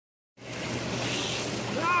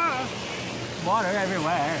Water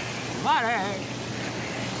everywhere. Water.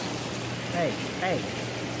 Hey, hey.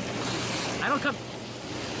 I don't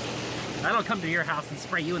come to your house and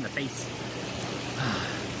spray you in the face.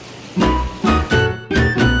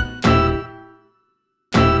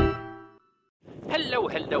 Hello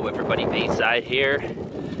everybody, Bayside here.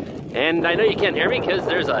 And I know you can't hear me because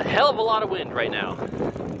there's a hell of a lot of wind right now.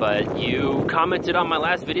 But you commented on my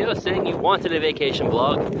last video saying you wanted a vacation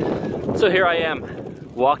vlog. So here I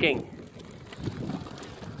am, walking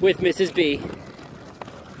with Mrs. B.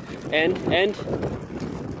 And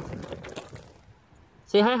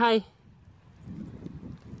say hi.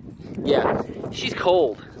 Yeah, she's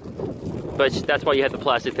cold. But that's why you had the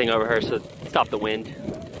plastic thing over her, so stop the wind.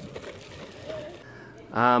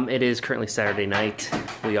 It is currently Saturday night.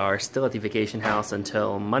 We are still at the vacation house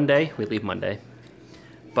until Monday. We leave Monday.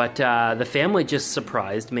 But the family just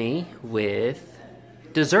surprised me with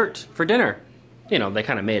dessert for dinner. You know, they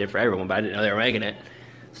kind of made it for everyone, but I didn't know they were making it.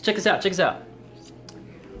 So check this out, check this out.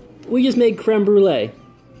 We just made creme brulee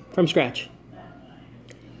from scratch.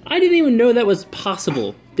 I didn't even know that was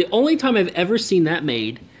possible. The only time I've ever seen that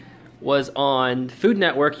made was on Food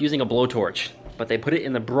Network using a blowtorch. But they put it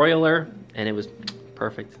in the broiler and it was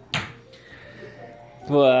perfect.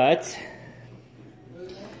 But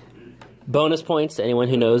bonus points to anyone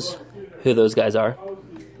who knows who those guys are.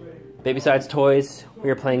 Baysyde's Toys, we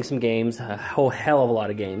are playing some games, a whole hell of a lot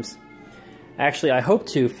of games. Actually, I hope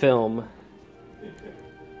to film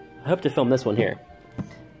this one here.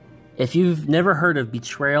 If you've never heard of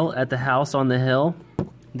Betrayal at the House on the Hill,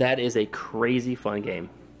 that is a crazy fun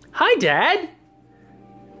game. Hi, Dad!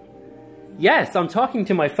 Yes, I'm talking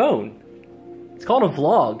to my phone. It's called a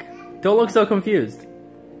vlog. Don't look so confused.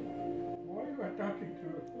 Why are you talking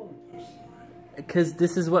to a phone? Because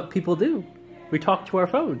this is what people do. We talk to our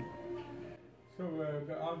phone. So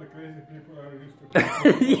all the crazy people are used to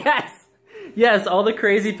talking. Yes! Yes, all the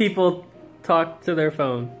crazy people talk to their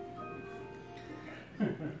phone.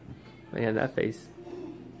 Man, that face.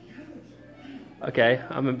 Okay,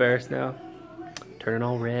 I'm embarrassed now. Turning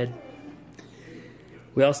all red.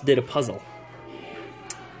 We also did a puzzle.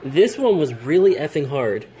 This one was really effing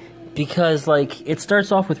hard because, like, it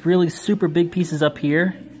starts off with really super big pieces up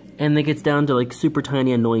here and then gets down to, like, super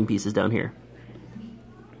tiny annoying pieces down here.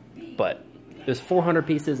 But it was 400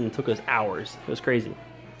 pieces and it took us hours. It was crazy.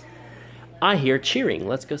 I hear cheering.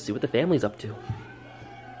 Let's go see what the family's up to.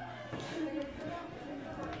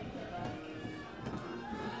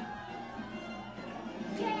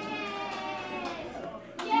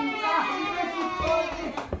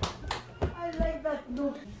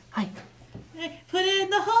 Hi. Put it in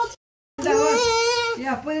the hole.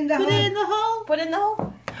 Yeah, put it in the Put hole. it in the hole. Put it in the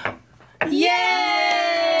hole.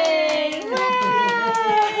 Yay!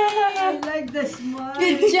 I like the smile.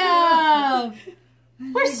 Good job.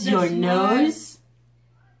 Where's your nose?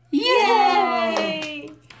 Yay!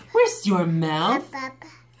 Where's your mouth?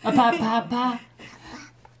 Pa.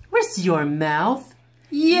 Where's your mouth?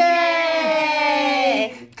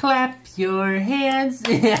 Yay! Clap your hands.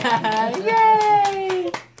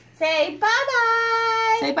 Yay! Say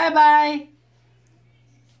bye-bye. Say bye-bye.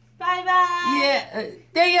 Bye-bye. Yeah.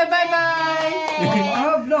 There you go. Bye-bye.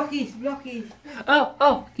 Oh, blockies.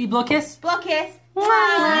 Oh. Can you blow kiss? Blow kiss.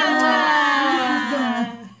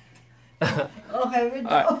 Okay, we're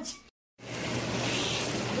done. All right.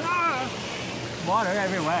 Water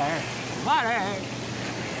everywhere. Water.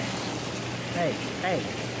 Hey.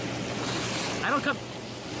 I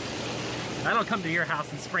don't come to your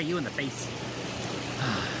house and spray you in the face.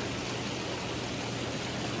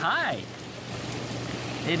 Hi.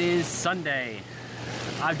 It is Sunday.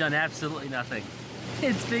 I've done absolutely nothing.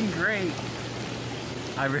 It's been great.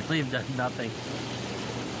 I really have done nothing.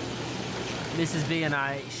 Mrs. B and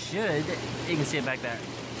I should, you can see it back there.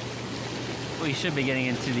 We should be getting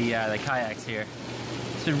into the kayaks here.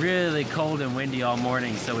 It's been really cold and windy all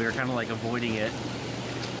morning, so we were kind of like avoiding it.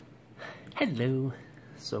 Hello.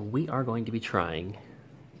 So we are going to be trying.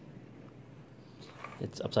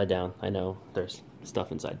 It's upside down. I know there's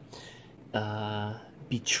stuff inside.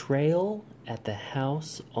 Betrayal at the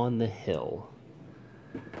House on the Hill.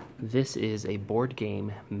 This is a board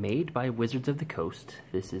game made by Wizards of the Coast.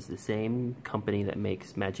 This is the same company that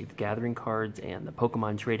makes Magic the Gathering cards and the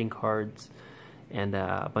Pokemon trading cards and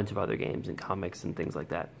a bunch of other games and comics and things like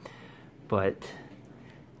that. But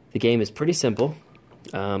the game is pretty simple.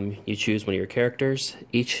 You choose one of your characters.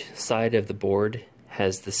 Each side of the board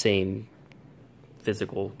has the same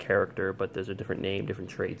physical character, but there's a different name,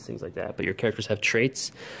 different traits, things like that. But your characters have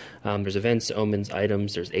traits. There's events, omens,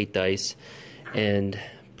 items. There's 8 dice. And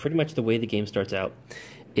pretty much the way the game starts out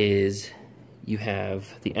is you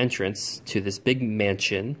have the entrance to this big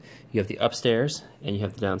mansion, you have the upstairs, and you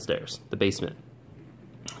have the downstairs, the basement.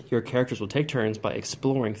 Your characters will take turns by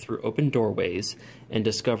exploring through open doorways and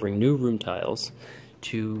discovering new room tiles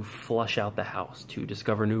to flush out the house, to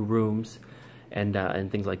discover new rooms and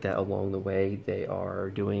things like that along the way. They are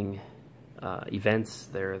doing events,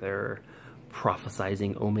 they're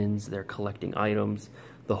prophesizing omens, they're collecting items.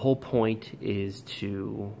 The whole point is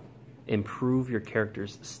to improve your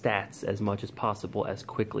character's stats as much as possible, as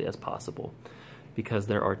quickly as possible, because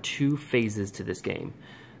there are two phases to this game.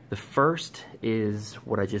 The first is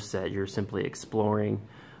what I just said. You're simply exploring.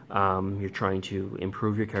 You're trying to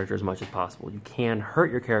improve your character as much as possible. You can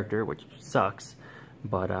hurt your character, which sucks,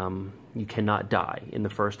 but you cannot die in the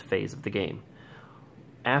first phase of the game.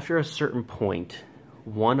 After a certain point,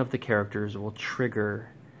 one of the characters will trigger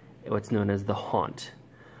what's known as the haunt.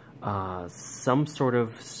 Some sort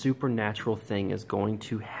of supernatural thing is going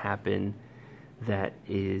to happen that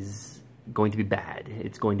is going to be bad.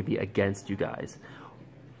 It's going to be against you guys.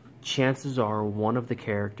 Chances are one of the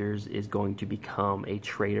characters is going to become a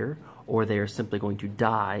traitor, or they are simply going to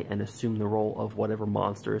die and assume the role of whatever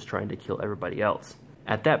monster is trying to kill everybody else.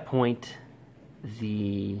 At that point,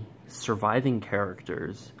 the surviving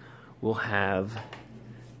characters will have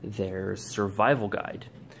their survival guide.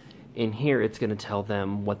 In here, it's going to tell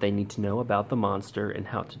them what they need to know about the monster and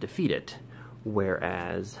how to defeat it,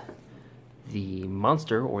 whereas the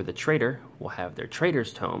monster or the traitor will have their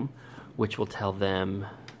traitor's tome, which will tell them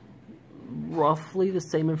roughly the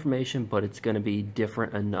same information, but it's going to be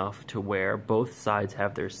different enough to where both sides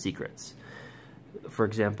have their secrets. For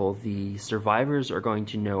example, the survivors are going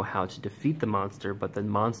to know how to defeat the monster, but the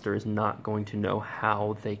monster is not going to know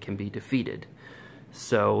how they can be defeated.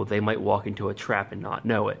 So they might walk into a trap and not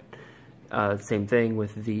know it. Same thing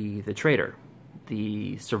with the traitor.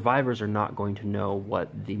 The survivors are not going to know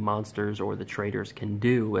what the monsters or the traitors can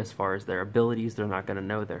do as far as their abilities. They're not going to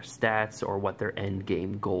know their stats or what their end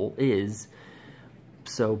game goal is.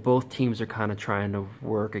 So both teams are kind of trying to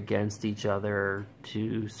work against each other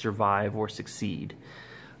to survive or succeed.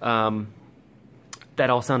 That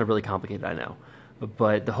all sounded really complicated, I know.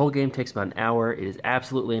 But the whole game takes about an hour. It is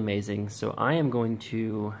absolutely amazing. So I am going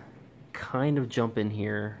to kind of jump in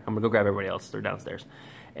here. I'm going to go grab everybody else. They're downstairs.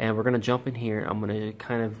 And we're going to jump in here. I'm going to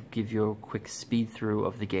kind of give you a quick speed through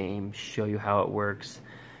of the game, show you how it works,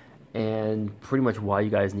 and pretty much why you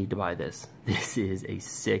guys need to buy this. This is a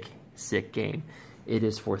sick, sick game. It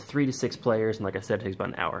is for 3 to 6 players, and like I said, it takes about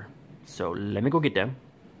an hour. So let me go get them.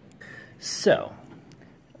 So,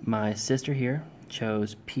 my sister here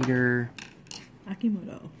chose Peter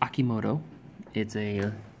Akimoto. It's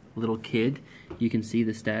a little kid. You can see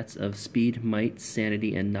the stats of speed, might,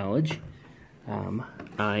 sanity, and knowledge.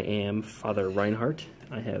 I am Father Reinhardt.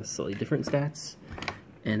 I have slightly different stats.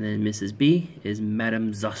 And then Mrs. B is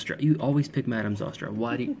Madame Zostra. You always pick Madame Zostra.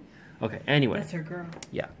 Why do you... Okay, anyway. That's her girl.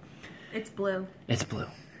 Yeah. It's blue. It's blue.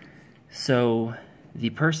 So,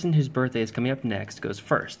 the person whose birthday is coming up next goes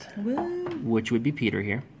first. Woo. Which would be Peter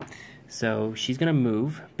here. So, she's going to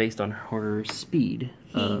move based on her speed.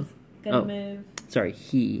 He's gonna move. Sorry,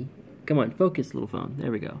 he. Come on, focus, little phone.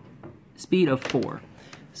 There we go. Speed of 4.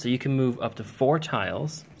 So you can move up to 4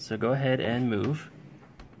 tiles. So go ahead and move.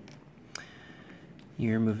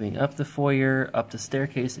 You're moving up the foyer, up the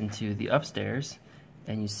staircase into the upstairs.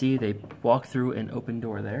 And you see they walk through an open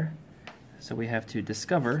door there. So we have to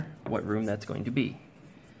discover what room that's going to be.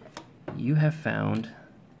 You have found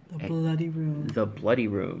The bloody room. The bloody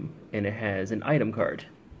room. And it has an item card.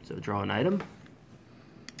 So draw an item.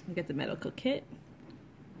 We get the medical kit.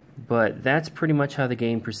 But that's pretty much how the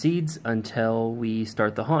game proceeds until we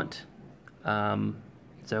start the haunt.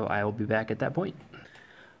 So I will be back at that point.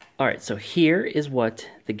 Alright, so here is what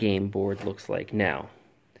the game board looks like now.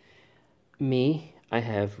 Me, I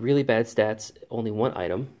have really bad stats, only 1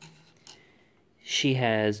 item. She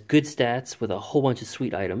has good stats with a whole bunch of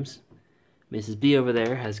sweet items. Mrs. B over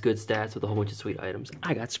there has good stats with a whole bunch of sweet items.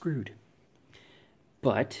 I got screwed.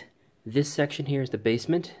 But this section here is the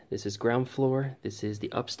basement, this is ground floor, this is the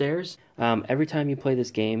upstairs. Every time you play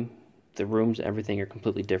this game, the rooms, everything are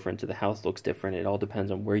completely different, so the house looks different. It all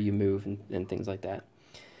depends on where you move and things like that.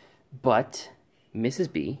 But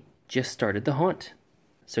Mrs. B just started the haunt.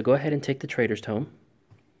 So go ahead and take the Traitor's Tome.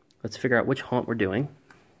 Let's figure out which haunt we're doing.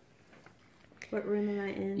 What room am I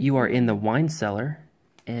in? You are in the wine cellar,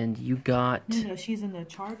 and you got... No, she's in the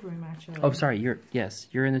charred room, actually. Oh, sorry,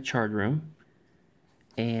 you're in the charred room.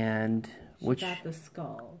 And which... She got the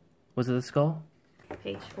skull. Was it the skull?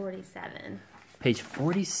 Page 47. Page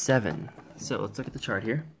 47. So let's look at the chart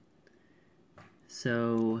here.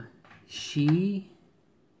 So she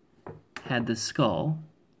had the skull,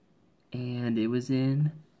 and it was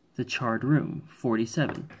in the charred room,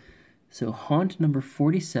 47. So haunt number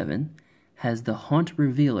 47 has the haunt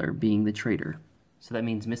revealer being the traitor. So that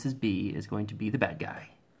means Mrs. B is going to be the bad guy.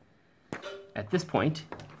 At this point,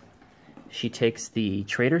 she takes the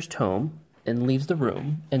traitor's tome and leaves the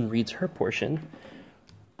room and reads her portion,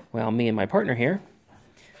 while me and my partner here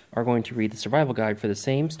are going to read the survival guide for the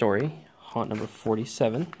same story, haunt number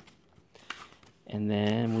 47, and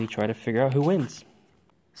then we try to figure out who wins.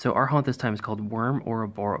 So our haunt this time is called Worm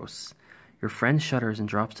Ouroboros. Your friend shudders and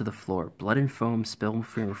drops to the floor. Blood and foam spill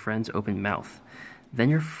from your friend's open mouth. Then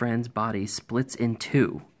your friend's body splits in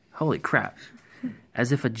two. Holy crap.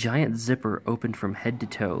 As if a giant zipper opened from head to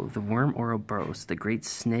toe, the worm Ouroboros, the great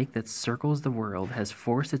snake that circles the world, has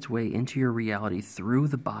forced its way into your reality through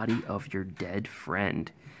the body of your dead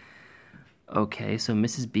friend. Okay, so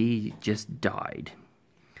Mrs. B just died.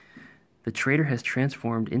 The traitor has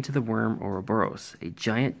transformed into the worm Ouroboros, a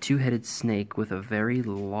giant two-headed snake with a very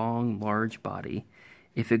long, large body.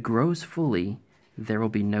 If it grows fully, there will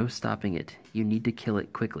be no stopping it. You need to kill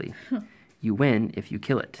it quickly. You win if you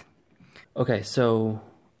kill it. Okay, so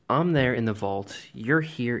I'm there in the vault. You're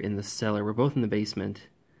here in the cellar. We're both in the basement.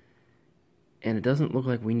 And it doesn't look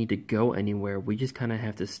like we need to go anywhere. We just kind of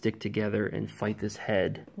have to stick together and fight this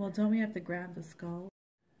head. Well, don't we have to grab the skull?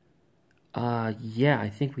 Yeah, I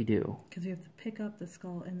think we do. Because we have to pick up the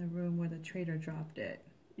skull in the room where the traitor dropped it.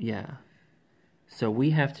 Yeah. So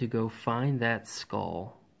we have to go find that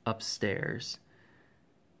skull upstairs.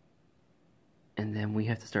 And then we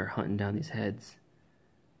have to start hunting down these heads.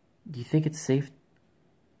 Do you think it's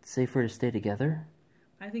safer to stay together?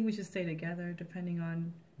 I think we should stay together, depending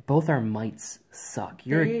on... Both our mites suck.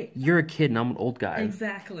 You're a kid and I'm an old guy.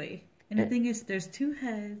 Exactly. And the thing is, there's two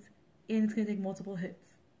heads, and it's going to take multiple hits.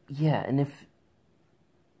 Yeah, and if...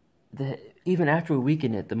 even after we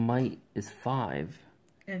weaken it, the mite is 5.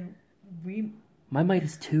 And my mite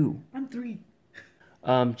is 2. I'm 3.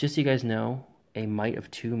 Just so you guys know, a mite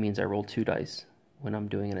of 2 means I roll 2 dice when I'm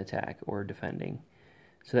doing an attack or defending.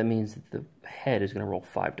 So that means that the head is going to roll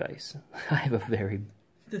 5 dice. I have a very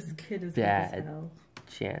this kid is bad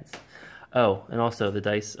chance. Oh, and also the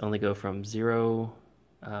dice only go from 0,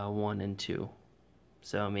 1, and 2.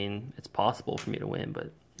 So, I mean, it's possible for me to win,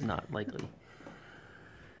 but not likely.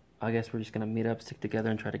 I guess we're just going to meet up, stick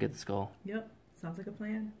together, and try to get the skull. Yep. Sounds like a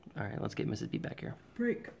plan. All right, let's get Mrs. B back here.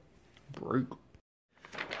 Break.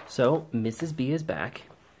 So, Mrs. B is back.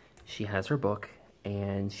 She has her book,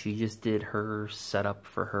 and she just did her setup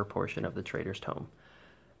for her portion of the Traitor's Tome.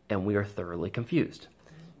 And we are thoroughly confused,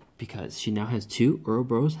 because she now has 2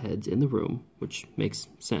 Ouroboros heads in the room, which makes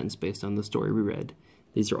sense based on the story we read.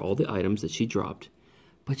 These are all the items that she dropped.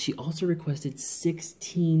 But she also requested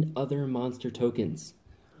 16 other monster tokens.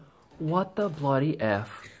 What the bloody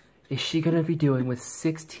F is she going to be doing with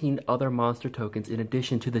 16 other monster tokens in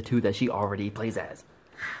addition to the 2 that she already plays as?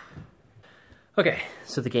 Okay,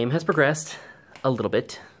 so the game has progressed a little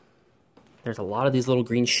bit. There's a lot of these little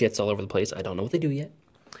green shits all over the place. I don't know what they do yet.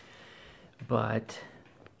 But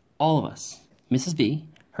all of us, Mrs. B,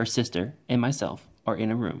 her sister, and myself, are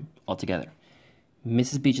in a room all together.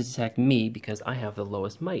 Mrs. B just attacked me because I have the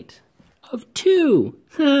lowest might of 2.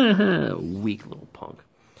 Weak little punk.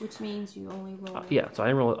 Which means you only roll... Yeah, so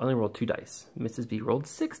I only rolled 2 dice. Mrs. B rolled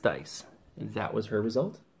 6 dice. And that was her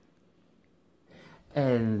result.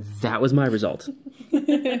 And that was my result.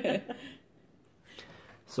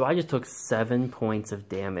 So I just took 7 points of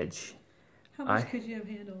damage. How much could you have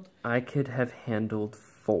handled? I could have handled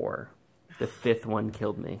 4. The 5th one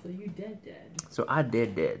killed me. So you dead. So I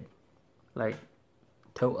dead. Like,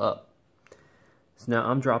 toe up. So now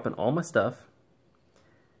I'm dropping all my stuff.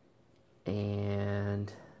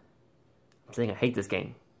 And I'm saying I hate this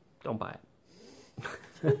game. Don't buy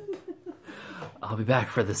it. I'll be back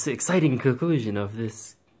for this exciting conclusion of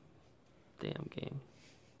this damn game.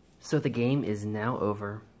 So the game is now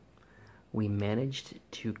over. We managed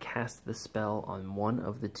to cast the spell on one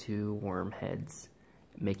of the 2 worm heads,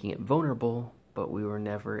 making it vulnerable, but we were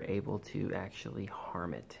never able to actually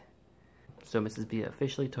harm it. So Mrs. B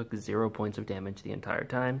officially took 0 points of damage the entire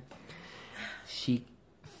time. She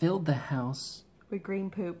filled the house with green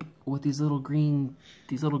poop. With these little green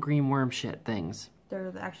worm shit things.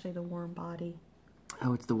 They're actually the worm body.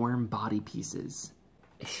 Oh, it's the worm body pieces.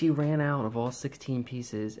 She ran out of all 16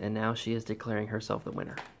 pieces, and now she is declaring herself the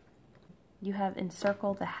winner. You have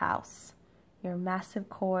encircled the house. Your massive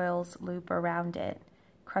coils loop around it,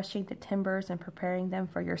 crushing the timbers and preparing them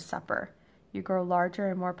for your supper. You grow larger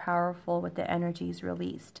and more powerful with the energies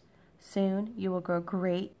released. Soon, you will grow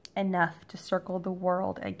great enough to circle the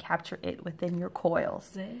world and capture it within your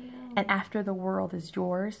coils. Damn. And after the world is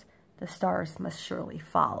yours, the stars must surely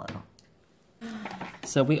follow.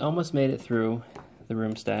 So we almost made it through the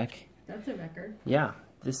room stack. That's a record. Yeah,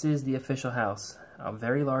 this is the official house. A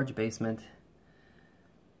very large basement.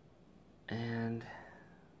 And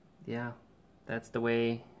yeah, that's the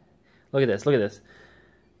way. Look at this, look at this.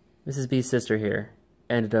 Mrs. B's sister here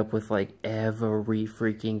ended up with like every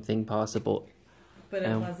freaking thing possible. But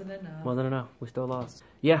it wasn't enough. Well, no, we still lost.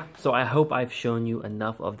 Yeah, so I hope I've shown you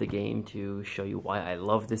enough of the game to show you why I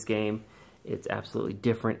love this game. It's absolutely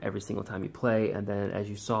different every single time you play, and then as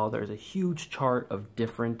you saw, there's a huge chart of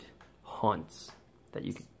different haunts that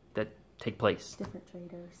take place. Different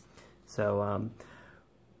traders. So,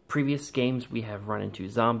 previous games we have run into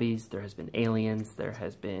zombies, there has been aliens, there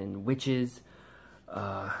has been witches,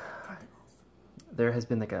 there has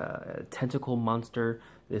been like a tentacle monster.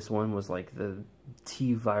 This one was like the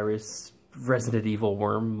T-virus Resident Evil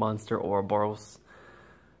worm monster, Ouroboros.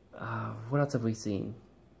 What else have we seen?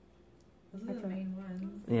 Those are the main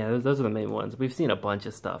ones. Yeah, those are the main ones. We've seen a bunch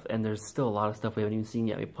of stuff, and there's still a lot of stuff we haven't even seen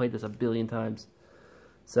yet. We played this a billion times.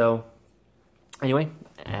 So, anyway,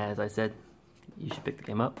 as I said, you should pick the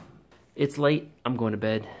game up. It's late. I'm going to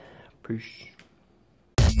bed. Peace.